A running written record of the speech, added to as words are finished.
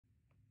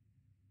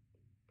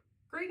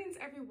Greetings,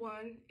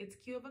 everyone. It's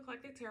Q of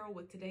Eclectic Tarot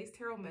with today's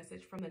tarot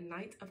message from the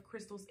Knight of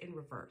Crystals in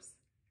reverse.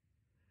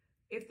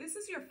 If this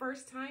is your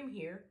first time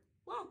here,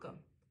 welcome.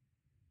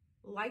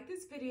 Like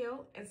this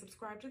video and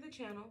subscribe to the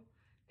channel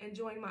and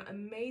join my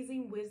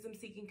amazing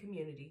wisdom-seeking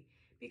community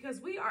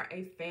because we are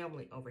a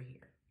family over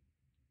here.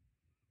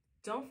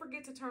 Don't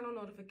forget to turn on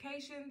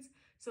notifications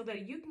so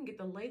that you can get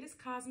the latest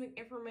cosmic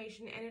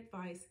information and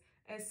advice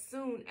as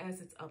soon as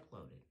it's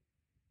uploaded.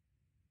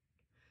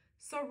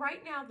 So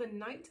right now, the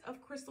Knight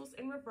of Crystals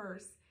in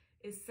reverse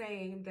is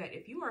saying that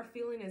if you are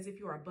feeling as if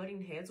you are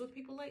butting heads with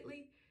people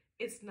lately,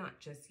 it's not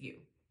just you.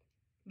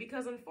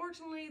 Because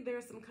unfortunately,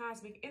 there's some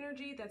cosmic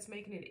energy that's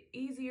making it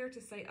easier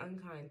to say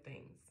unkind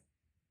things.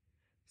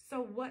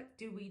 So what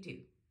do we do?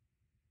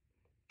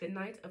 The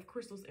Knight of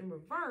Crystals in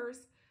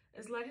reverse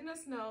is letting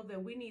us know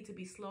that we need to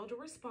be slow to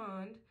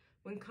respond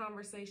when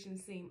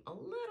conversations seem a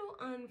little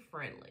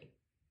unfriendly.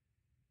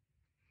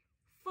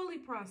 Fully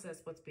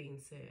process what's being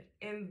said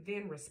and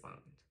then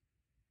respond.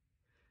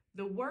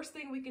 The worst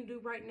thing we can do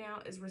right now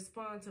is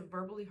respond to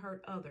verbally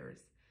hurt others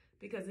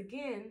because,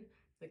 again,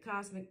 the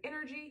cosmic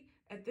energy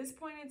at this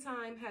point in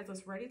time has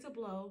us ready to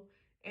blow,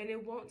 and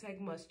it won't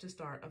take much to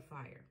start a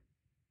fire.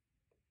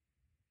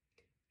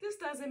 This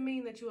doesn't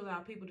mean that you allow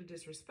people to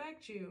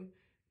disrespect you,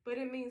 but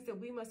it means that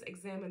we must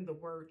examine the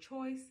word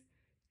choice,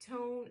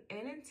 tone,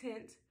 and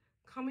intent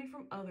coming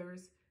from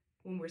others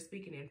when we're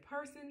speaking in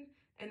person,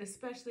 and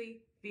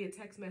especially via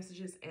text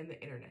messages and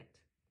the internet.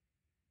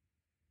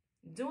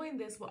 Doing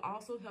this will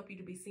also help you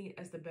to be seen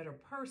as the better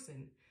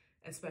person,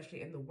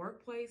 especially in the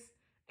workplace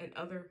and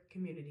other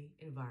community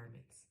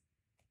environments.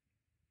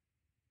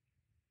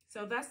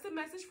 So that's the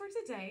message for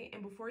today.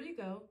 And before you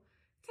go,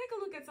 take a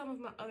look at some of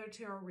my other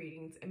tarot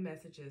readings and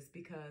messages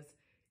because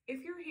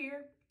if you're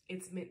here,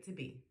 it's meant to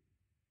be.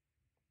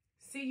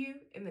 See you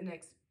in the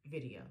next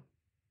video.